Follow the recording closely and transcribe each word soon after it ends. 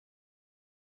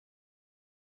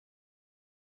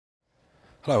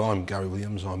Hello, I'm Gary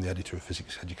Williams. I'm the editor of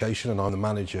Physics Education and I'm the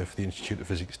manager for the Institute of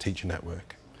Physics Teacher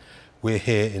Network. We're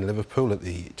here in Liverpool at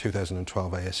the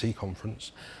 2012 ASE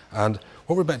conference, and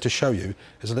what we're about to show you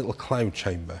is a little cloud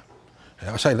chamber.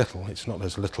 I say little, it's not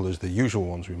as little as the usual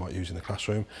ones we might use in the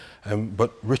classroom,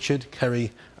 but Richard,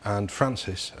 Kerry and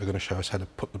Francis are going to show us how to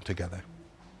put them together.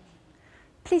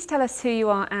 Please tell us who you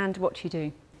are and what you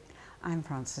do. I'm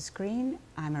Frances Green.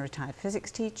 I'm a retired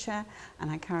physics teacher and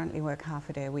I currently work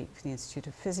half a day a week for the Institute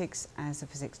of Physics as a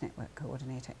Physics Network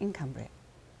Coordinator in Cumbria.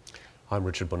 I'm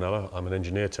Richard Bonella. I'm an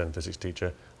engineer turned physics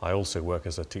teacher. I also work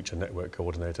as a teacher network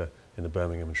coordinator in the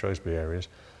Birmingham and Shrewsbury areas,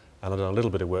 and I've done a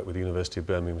little bit of work with the University of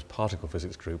Birmingham's particle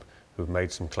physics group, who've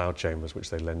made some cloud chambers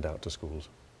which they lend out to schools.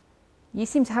 You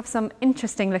seem to have some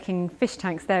interesting looking fish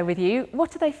tanks there with you.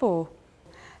 What are they for?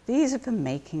 These are for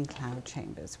making cloud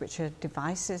chambers, which are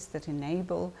devices that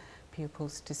enable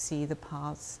pupils to see the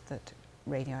paths that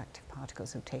radioactive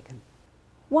particles have taken.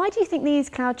 Why do you think these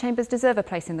cloud chambers deserve a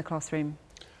place in the classroom?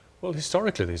 Well,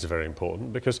 historically these are very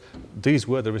important because these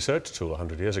were the research tool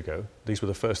 100 years ago. These were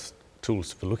the first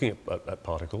tools for looking at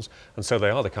particles, and so they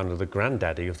are the kind of the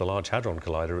granddaddy of the Large Hadron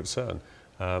Collider at CERN.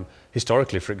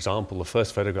 Historically, for example, the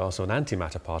first photographs of an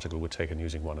antimatter particle were taken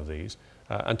using one of these,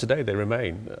 and today they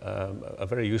remain a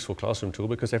very useful classroom tool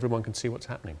because everyone can see what's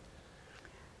happening.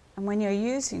 And when you're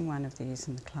using one of these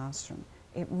in the classroom,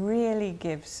 it really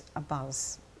gives a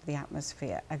buzz, the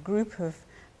atmosphere. A group of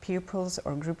pupils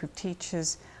or a group of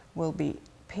teachers will be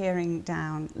peering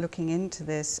down, looking into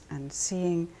this and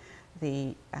seeing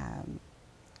the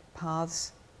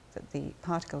paths that the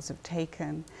particles have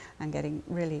taken and getting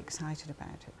really excited about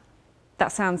it.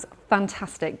 That sounds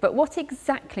fantastic, but what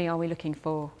exactly are we looking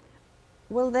for?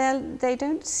 Well, they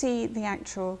don't see the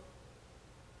actual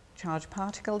charged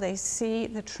particle, they see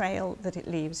the trail that it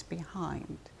leaves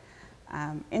behind.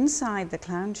 Inside the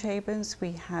cloud chambers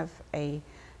we have a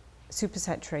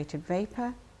supersaturated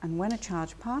vapor, and when a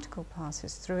charged particle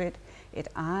passes through it, it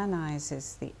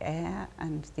ionizes the air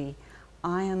and the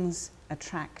ions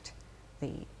attract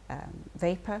the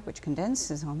vapor which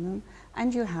condenses on them,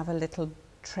 and you have a little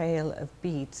trail of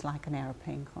beads like an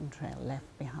aeroplane contrail left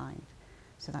behind.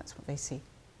 So that's what they see.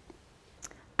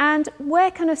 And where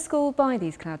can a school buy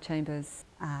these cloud chambers?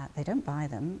 They don't buy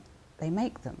them, they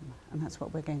make them, and that's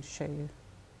what we're going to show you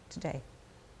today.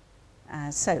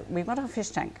 So we've got our fish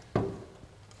tank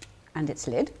and its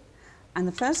lid, and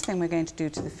the first thing we're going to do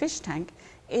to the fish tank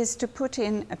is to put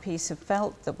in a piece of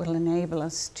felt that will enable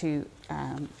us to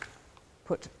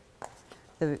put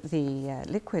the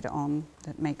liquid on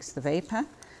that makes the vapor.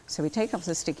 So we take off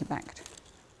the sticky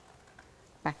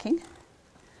backing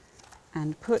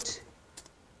and put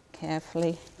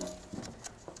carefully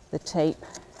the tape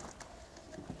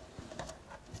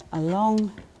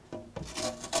along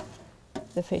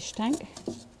the fish tank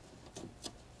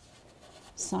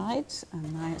sides,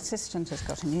 and my assistant has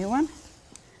got a new one.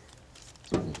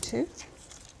 Me too.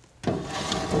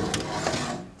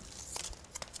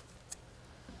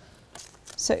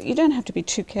 So you don't have to be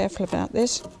too careful about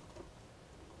this.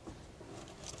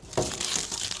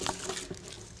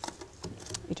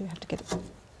 You do have to get it.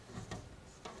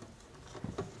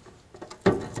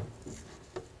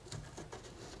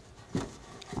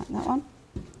 Like that one.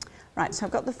 Right, so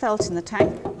I've got the felt in the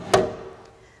tank.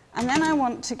 And then I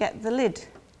want to get the lid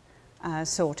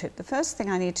sorted. The first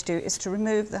thing I need to do is to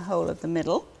remove the hole of the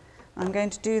middle. I'm going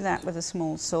to do that with a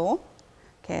small saw,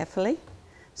 carefully.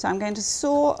 So I'm going to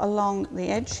saw along the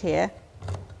edge here,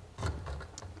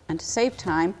 and to save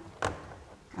time,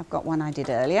 I've got one I did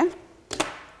earlier.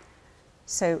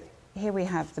 So here we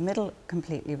have the middle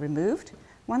completely removed.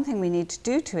 One thing we need to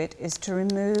do to it is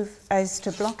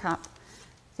to block up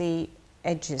the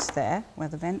edges there where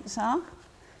the vents are.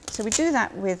 So we do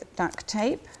that with duct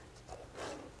tape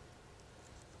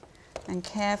and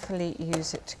carefully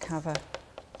use it to cover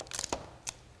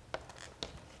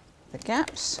the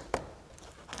gaps.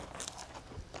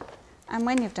 And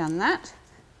when you've done that,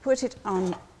 put it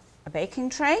on a baking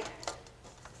tray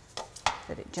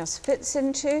that it just fits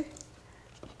into,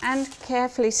 and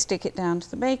carefully stick it down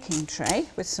to the baking tray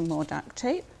with some more duct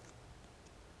tape,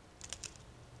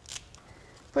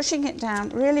 pushing it down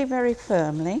really very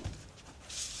firmly.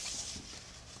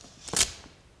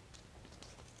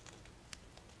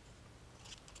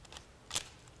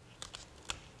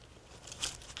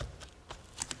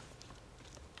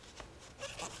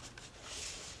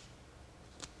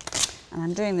 And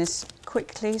I'm doing this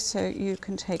quickly so you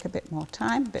can take a bit more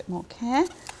time, a bit more care.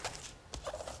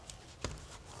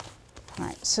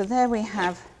 Right, so there we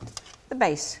have the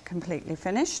base completely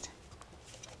finished.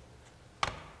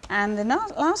 And the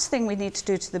last thing we need to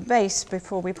do to the base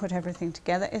before we put everything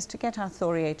together is to get our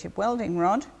thoriated welding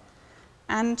rod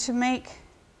and to make,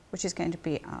 which is going to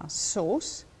be our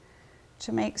source,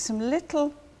 to make some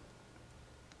little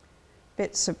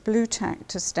bits of blue tack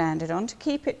to stand it on to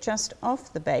keep it just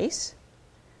off the base.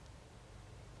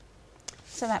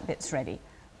 So that bit's ready.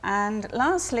 And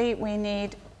lastly, we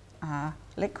need our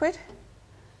liquid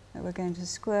that we're going to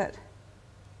squirt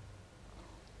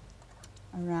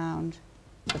around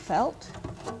the felt,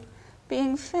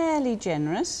 being fairly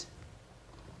generous.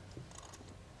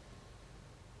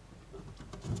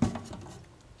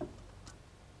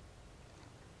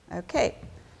 Okay,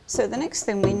 so the next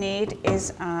thing we need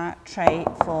is our tray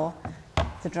for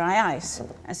the dry ice.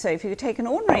 And so if you take an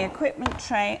ordinary equipment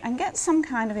tray and get some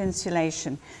kind of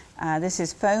insulation, this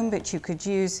is foam, but you could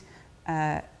use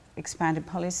expanded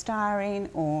polystyrene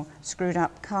or screwed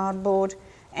up cardboard,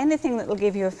 anything that will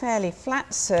give you a fairly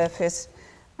flat surface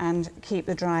and keep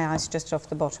the dry ice just off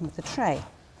the bottom of the tray.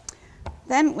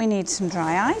 Then we need some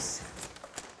dry ice.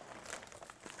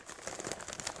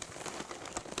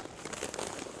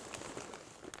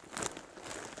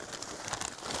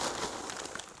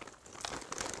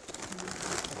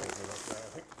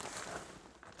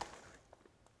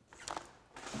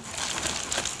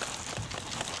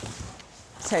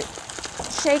 So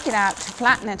shake it out to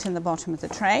flatten it in the bottom of the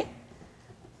tray.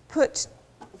 Put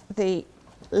the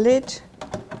lid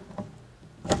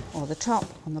or the top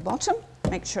on the bottom.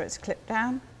 Make sure it's clipped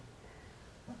down.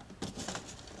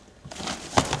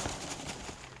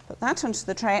 Put that onto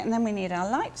the tray, and then we need our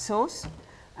light source.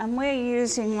 And we're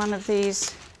using one of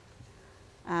these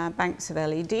banks of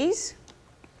LEDs.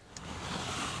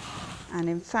 And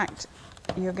in fact,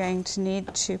 you're going to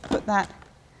need to put that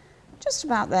just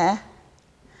about there.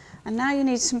 And now you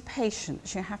need some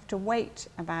patience. You have to wait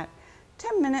about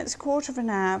 10 minutes, quarter of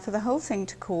an hour for the whole thing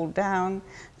to cool down,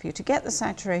 for you to get the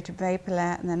saturated vapor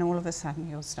layer, and then all of a sudden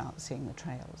you'll start seeing the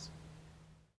trails.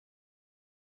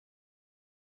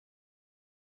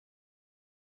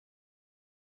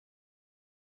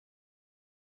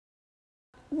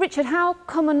 Richard, how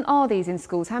common are these in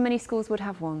schools? How many schools would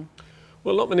have one?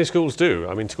 Well, not many schools do.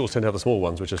 I mean, schools tend to have the small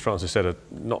ones, which, as Francis said, are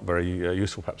not very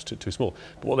useful, perhaps too small.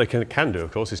 But what they can do,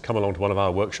 of course, is come along to one of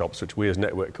our workshops, which we as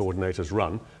network coordinators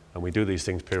run, and we do these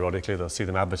things periodically. They'll see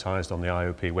them advertised on the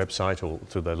IOP website or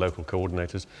through their local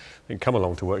coordinators. They can come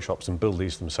along to workshops and build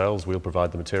these themselves. We'll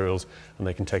provide the materials, and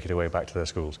they can take it away back to their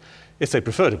schools. If they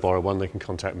prefer to borrow one, they can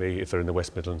contact me if they're in the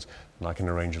West Midlands, and I can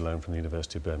arrange a loan from the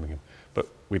University of Birmingham. But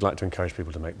we'd like to encourage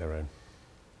people to make their own.